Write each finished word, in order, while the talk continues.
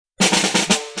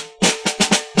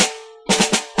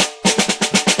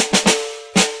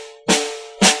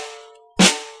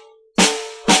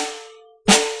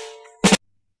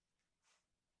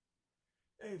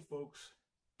folks,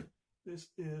 this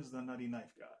is the Nutty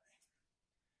Knife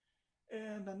Guy.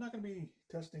 And I'm not going to be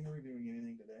testing or reviewing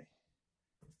anything today.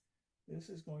 This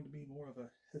is going to be more of a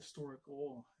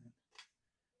historical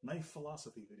knife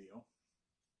philosophy video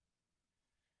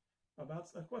about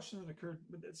a question that occurred,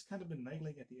 but it's kind of been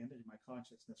niggling at the end of my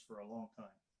consciousness for a long time.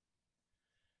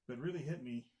 But really hit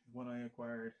me when I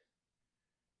acquired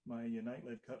my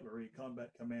Unite-led Cutlery Combat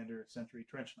Commander Sentry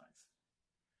trench knife.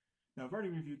 Now, I've already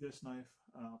reviewed this knife.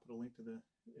 I'll put a link to the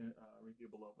review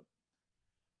below.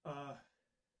 But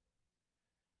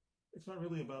it's not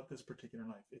really about this particular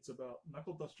knife. It's about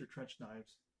knuckle duster trench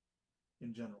knives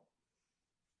in general.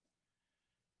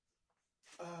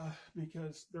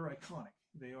 Because they're iconic.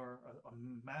 They are a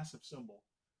massive symbol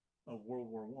of World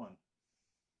War I.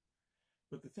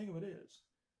 But the thing of it is,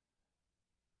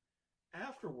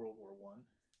 after World War I,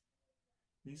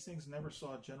 these things never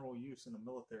saw general use in a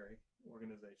military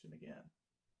organization again.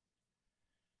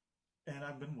 And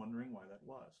I've been wondering why that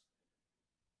was.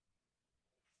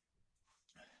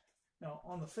 Now,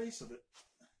 on the face of it,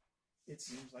 it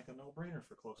seems like a no-brainer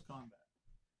for close combat.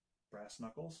 Brass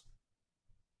knuckles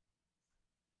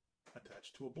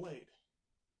attached to a blade.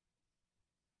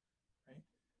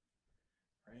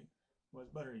 Right?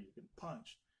 What's better? You can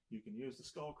punch. You can use the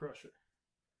skull crusher.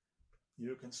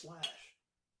 You can slash.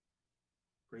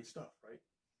 Great stuff, right?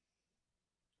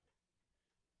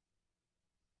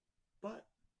 But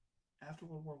after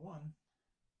World War I,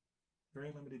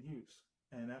 very limited use.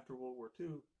 And after World War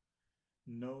II,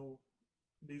 no,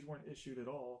 these weren't issued at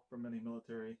all from any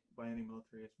military, by any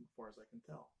military as far as I can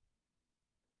tell.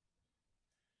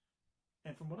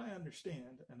 And from what I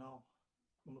understand, and I'm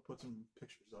going to put some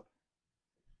pictures up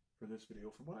for this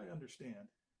video. From what I understand,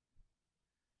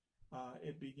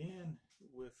 it began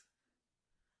with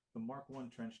the Mark I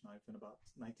trench knife in about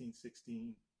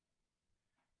 1916,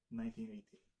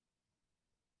 1918.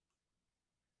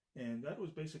 And that was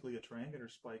basically a triangular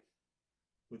spike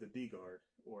with a D-guard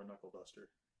or a knuckle duster.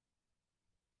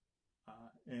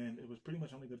 And it was pretty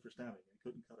much only good for stabbing. It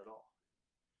couldn't cut at all.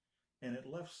 And it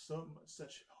left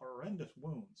such horrendous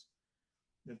wounds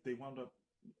that they wound up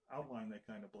outlining that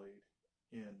kind of blade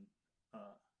in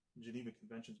Geneva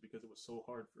Conventions because it was so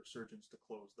hard for surgeons to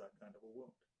close that kind of a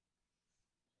wound.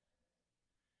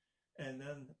 And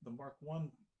then the Mark I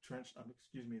trench, the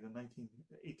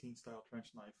 1918 style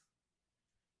trench knife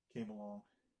came along,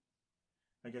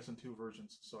 I guess in two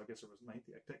versions. So I guess it was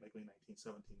technically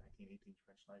 1917, 1918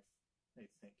 trench knife, I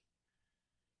think.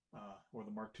 Or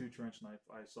the Mark II trench knife,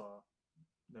 I saw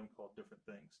them called different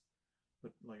things.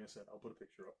 But like I said, I'll put a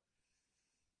picture up.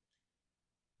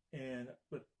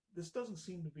 But this doesn't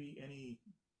seem to be any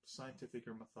scientific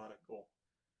or methodical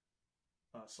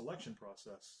selection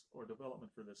process or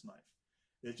development for this knife.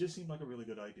 It just seemed like a really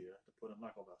good idea to put a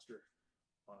knuckle duster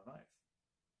on a knife.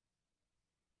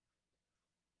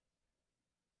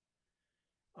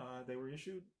 They were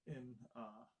issued in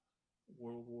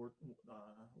World War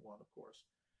I, of course.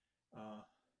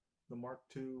 The Mark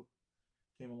II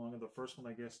came along, and the first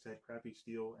one, I guess, had crappy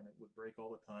steel, and it would break all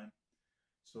the time.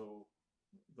 So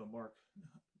the Mark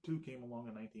II came along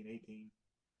in 1918.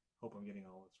 Hope I'm getting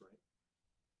all this right.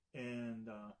 And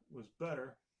was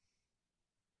better.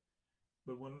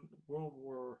 But when World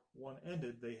War I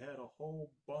ended, they had a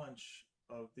whole bunch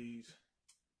of these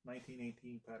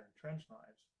 1918 pattern trench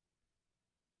knives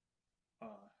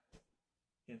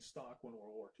in stock when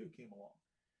World War II came along.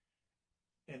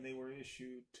 And they were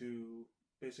issued to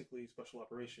basically special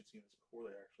operations units before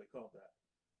they actually called that.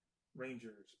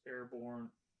 Rangers, Airborne,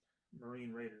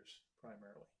 Marine Raiders,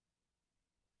 primarily.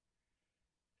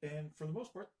 And for the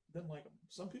most part, didn't like them.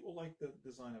 Some people liked the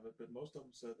design of it, but most of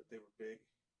them said that they were big,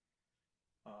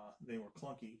 they were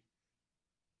clunky,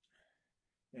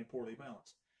 and poorly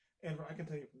balanced. And I can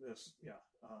tell you from this,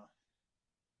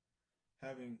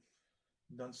 having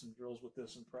done some drills with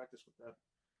this and practice with that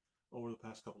over the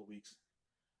past couple of weeks,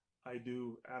 I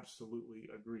do absolutely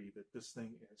agree that this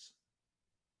thing is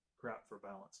crap for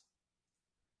balance.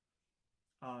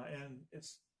 And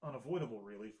it's unavoidable,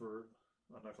 really, for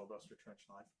a knuckle duster trench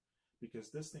knife,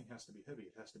 because this thing has to be heavy.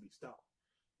 It has to be stout.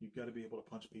 You've got to be able to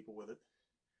punch people with it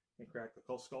and crack the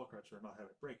skull crusher and not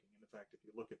have it breaking. And in fact, if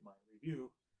you look at my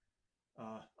review,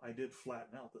 I did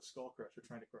flatten out the skull crusher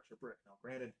trying to crush a brick. Now,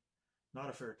 granted, not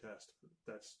a fair test.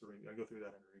 I go through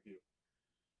that in a review.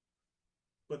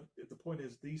 But the point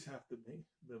is, these have to be,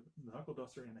 the knuckle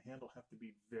duster and the handle have to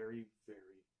be very,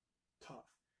 very tough.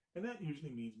 And that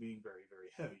usually means being very, very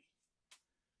heavy.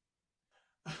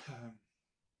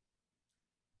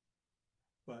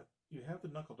 But you have the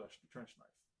knuckle duster trench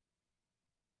knife.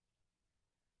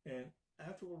 And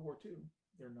after World War II,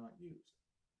 they're not used.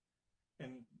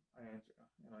 And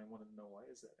I wanted to know why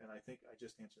is that, and I think I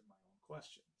just answered my own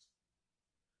questions.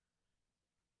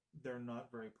 They're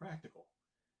not very practical.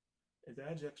 It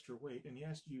adds extra weight, and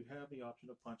yes, you have the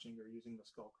option of punching or using the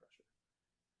skull crusher.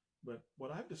 But what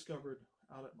I've discovered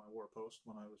out at my war post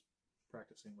when I was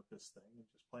practicing with this thing and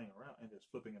just playing around and just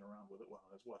flipping it around with it while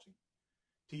I was watching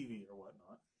TV or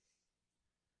whatnot,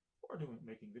 or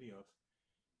making videos,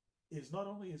 is not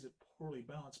only is it poorly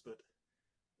balanced, but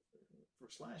for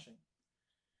slashing,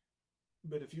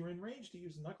 but if you're in range to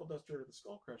use the knuckle duster or the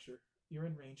skull crusher, you're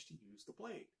in range to use the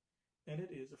blade, and it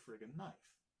is a friggin' knife.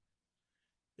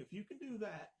 If you can do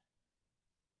that,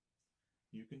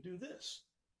 you can do this.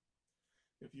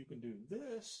 If you can do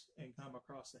this and come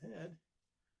across the head,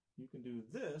 you can do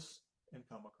this and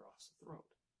come across the throat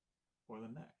or the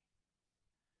neck.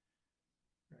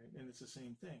 Right? And it's the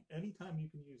same thing. Anytime you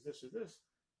can use this or this,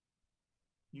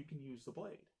 you can use the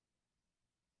blade.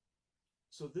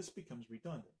 So this becomes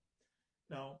redundant.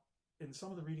 Now, in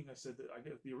some of the reading I said that I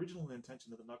get the original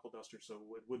intention of the knuckle duster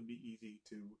so it wouldn't be easy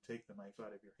to take the knife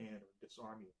out of your hand or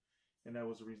disarm you. And that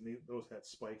was the reason those had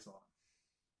spikes on them.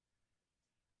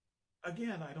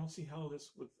 Again, I don't see how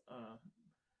this would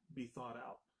be thought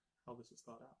out, how this is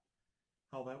thought out.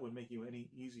 How that would make you any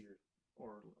easier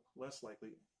or less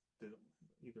likely to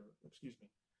either,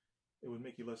 it would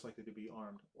make you less likely to be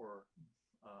armed or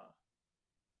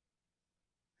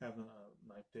have the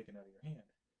knife taken out of your hand.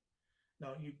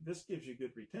 Now, this gives you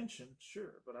good retention,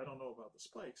 sure, but I don't know about the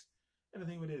spikes. And the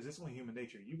thing with it is, it's only human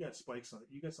nature. You got spikes on it.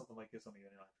 You got something like this on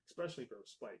your knife, especially if it was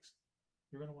spikes.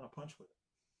 You're going to want to punch with it.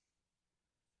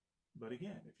 But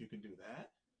again, if you can do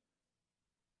that,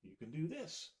 you can do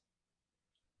this.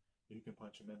 You can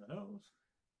punch him in the nose,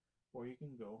 or you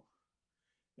can go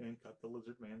and cut the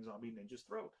lizard man zombie ninja's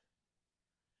throat.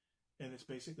 And it's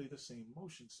basically the same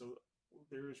motion. So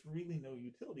there is really no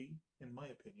utility, in my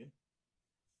opinion,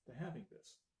 to having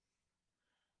this.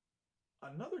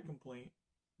 Another complaint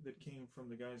that came from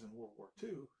the guys in World War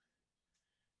II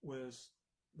was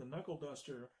the knuckle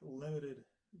duster limited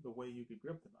the way you could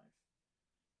grip the knife,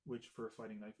 which for a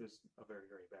fighting knife is a very,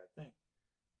 very bad thing.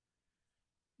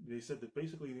 They said that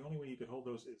basically the only way you could hold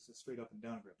those is a straight up and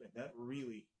down grip, and that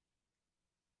really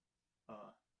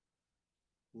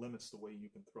limits the way you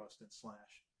can thrust and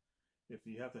slash if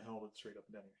you have to hold it straight up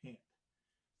and down your hand.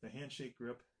 The handshake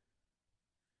grip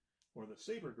or the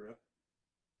saber grip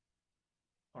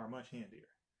are much handier.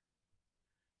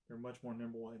 They're much more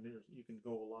nimble, and you can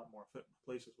go a lot more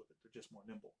places with it. They're just more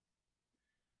nimble.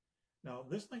 Now,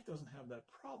 this knife doesn't have that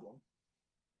problem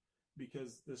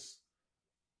because the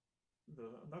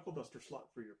knuckle duster slot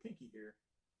for your pinky here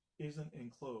isn't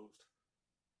enclosed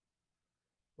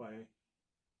by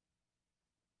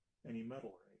any metal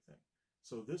or anything.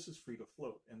 So this is free to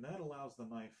float, and that allows the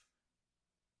knife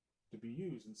to be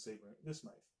used in saber, this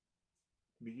knife,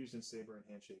 to be used in saber and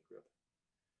handshake grip.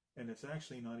 And it's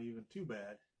actually not even too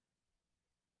bad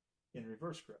in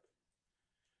reverse grip.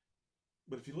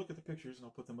 But if you look at the pictures, and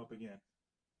I'll put them up again,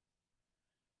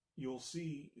 you'll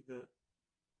see that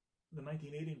the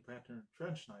 1918 pattern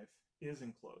trench knife is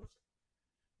enclosed,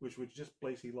 which would just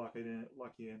basically lock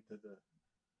you into the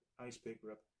ice pick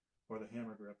grip or the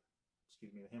hammer grip,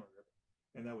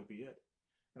 and that would be it.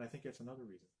 And I think that's another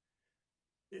reason.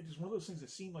 It's one of those things that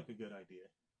seem like a good idea,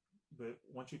 but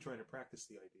once you try to practice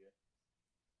the idea,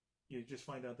 you just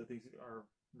find out that these are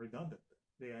redundant.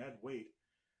 They add weight,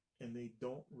 and they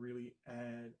don't really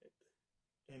add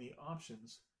any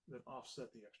options that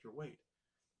offset the extra weight.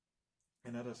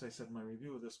 And as I said in my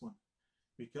review of this one,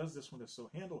 because this one is so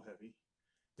handle heavy,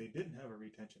 they didn't have a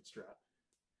retention strap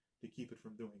to keep it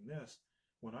from doing this.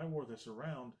 When I wore this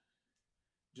around,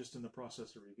 just in the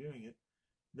process of reviewing it,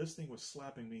 this thing was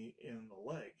slapping me in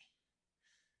the leg,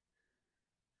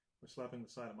 or slapping the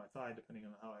side of my thigh, depending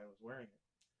on how I was wearing it.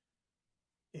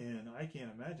 And I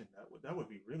can't imagine that would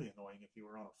be really annoying if you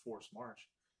were on a forced march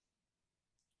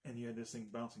and you had this thing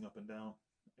bouncing up and down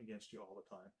against you all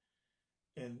the time.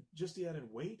 And just the added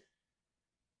weight,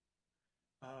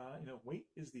 weight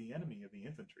is the enemy of the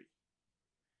infantry.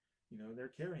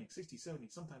 They're carrying 60, 70,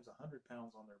 sometimes 100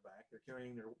 pounds on their back. They're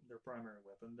carrying their primary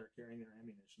weapon. They're carrying their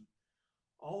ammunition.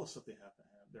 All the stuff they have to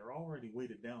have. They're already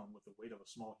weighted down with the weight of a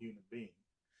small human being.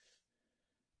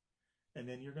 And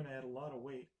then you're going to add a lot of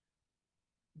weight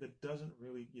that doesn't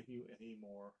really give you any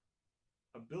more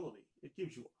ability. It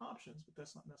gives you options, but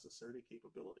that's not necessarily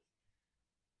capability.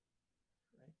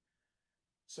 Right?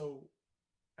 So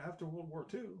after World War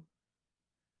II,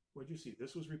 what did you see?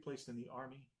 This was replaced in the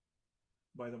Army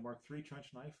by the Mark III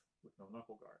trench knife with no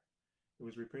knuckle guard. It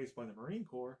was replaced by the Marine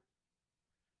Corps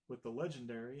with the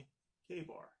legendary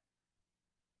K-bar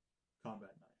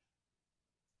combat knife.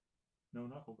 No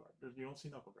knuckle guard. You don't see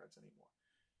knuckle guards anymore.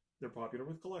 They're popular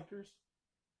with collectors.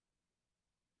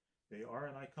 They are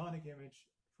an iconic image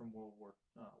from World War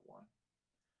One.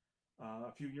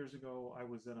 A few years ago, I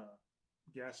was in a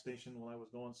gas station when I was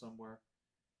going somewhere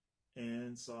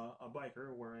and saw a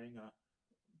biker wearing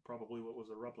probably what was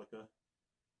a replica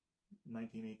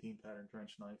 1918 pattern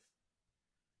trench knife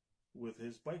with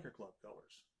his biker club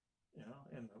colors. You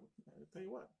know, and I'll tell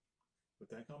you what, with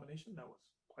that combination, that was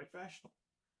quite fashionable.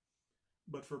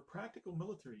 But for practical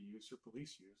military use or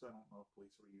police use, I don't know if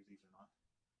police ever use these or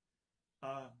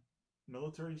not.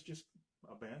 Militaries just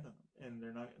abandon them, and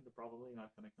they're probably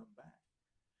not going to come back.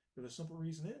 For the simple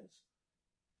reason is,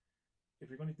 if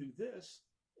you're going to do this,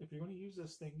 if you're going to use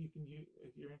this thing, you can use.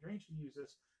 If you're enraged to use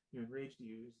this, you're enraged to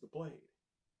use the blade.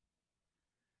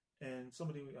 And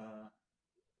somebody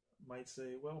might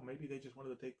say, well, maybe they just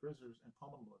wanted to take prisoners and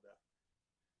pummel them to death.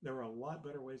 There are a lot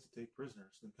better ways to take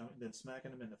prisoners than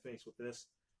smacking them in the face with this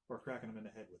or cracking them in the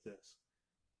head with this.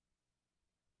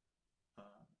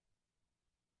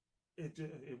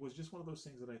 It was just one of those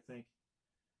things that I think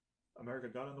America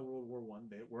got into World War I.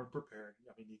 They weren't prepared.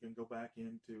 I mean, you can go back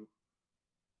into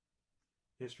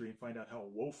history and find out how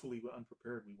woefully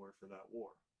unprepared we were for that war.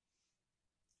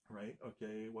 Right?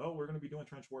 Okay, well, we're going to be doing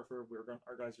trench warfare.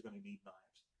 Our guys are going to need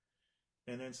knives.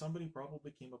 And then somebody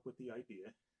probably came up with the idea,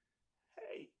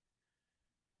 hey,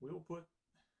 we'll put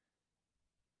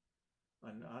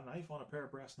a knife on a pair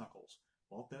of brass knuckles.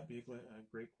 Won't that be a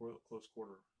great close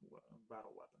quarter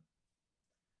battle weapon?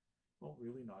 Well,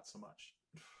 really not so much.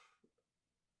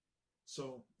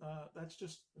 So that's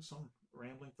just some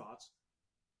rambling thoughts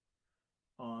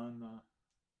on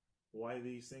why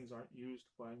these things aren't used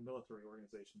by military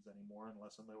organizations anymore,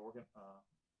 unless an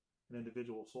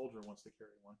individual soldier wants to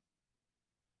carry one.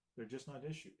 They're just not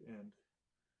issued, and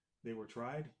they were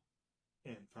tried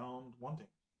and found wanting.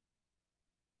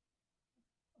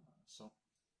 So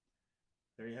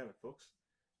there you have it, folks.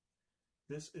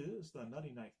 This is the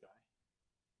Nutty Knife Guy.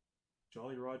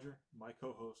 Jolly Roger, my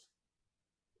co-host,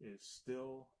 is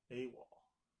still AWOL.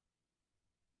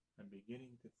 I'm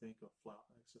beginning to think of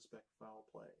suspect foul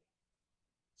play.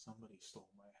 Somebody stole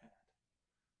my hat,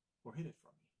 or hid it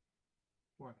from me,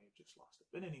 or I may have just lost it.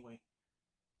 But anyway,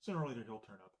 sooner or later he'll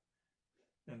turn up,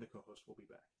 and the co-host will be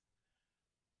back.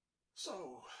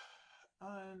 So,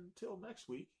 until next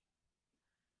week,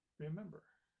 remember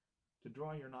to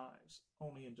draw your knives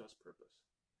only in just purpose,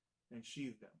 and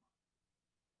sheathe them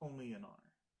only in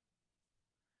honor.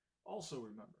 Also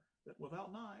remember that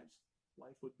without knives,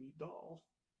 life would be dull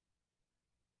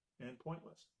and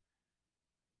pointless.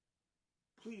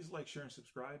 Please like, share, and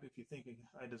subscribe if you think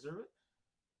I deserve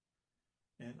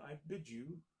it. And I bid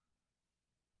you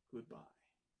goodbye.